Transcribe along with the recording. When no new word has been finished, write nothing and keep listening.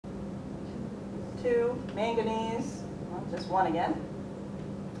2, manganese, well, just 1 again,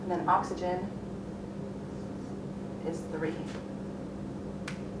 and then oxygen is 3.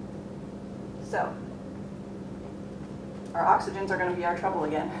 So our oxygens are going to be our trouble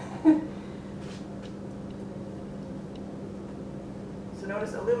again. So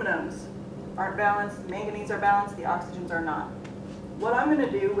notice aluminums aren't balanced, manganese are balanced, the oxygens are not. What I'm going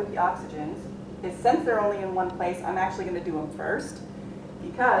to do with the oxygens is, since they're only in one place, I'm actually going to do them first,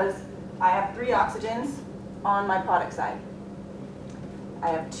 because I have 3 oxygens on my product side. I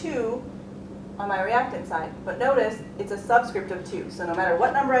have 2 on my reactant side, but notice it's a subscript of 2, so no matter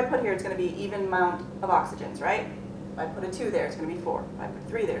what number I put here, it's going to be even amount of oxygens, right? If I put a 2 there, it's going to be 4. If I put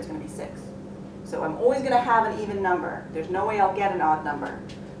 3 there, it's going to be 6. So I'm always going to have an even number. There's no way I'll get an odd number.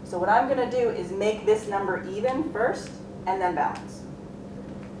 So what I'm going to do is make this number even first, and then balance.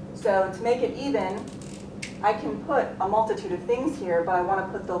 So to make it even, I can put a multitude of things here, but I want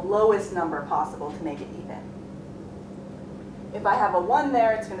to put the lowest number possible to make it even. If I have a 1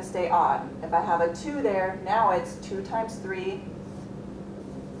 there, it's going to stay odd. If I have a 2 there, now it's 2 times 3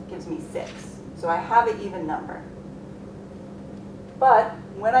 gives me 6. So I have an even number. But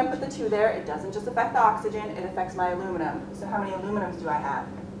when I put the 2 there, it doesn't just affect the oxygen, it affects my aluminum. So how many aluminums do I have?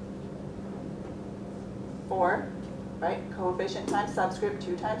 4, right? Coefficient times subscript,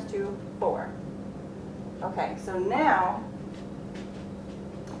 2 times 2, 4. Okay, so now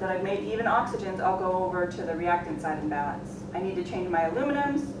that I've made even oxygens, I'll go over to the reactant side and balance. I need to change my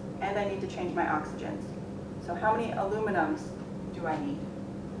aluminums, and I need to change my oxygens. So how many aluminums do I need?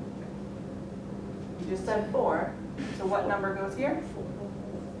 You just said 4, so what number goes here?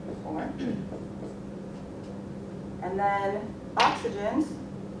 4. And then oxygens,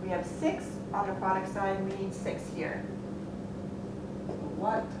 we have 6 on the product side, we need 6 here. So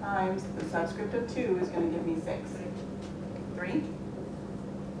what times the subscript of 2 is going to give me 6? 3.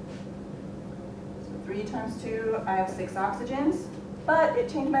 So 3 times 2, I have 6 oxygens, but it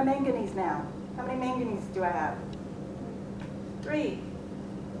changed my manganese now. How many manganese do I have? 3.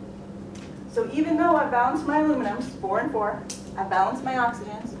 So even though I balanced my aluminums, 4 and 4, I balanced my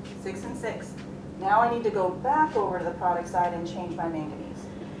oxygens, 6 and 6, now I need to go back over to the product side and change my manganese.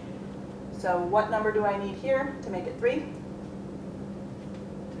 So what number do I need here to make it 3?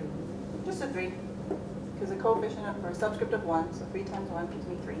 Just a 3, because the coefficient for a subscript of 1, so 3 times 1 gives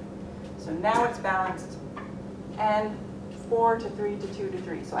me 3. So now it's balanced, and 4 to 3 to 2 to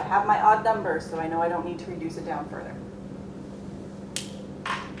 3. So I have my odd numbers, so I know I don't need to reduce it down further.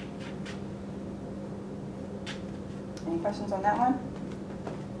 Any questions on that one?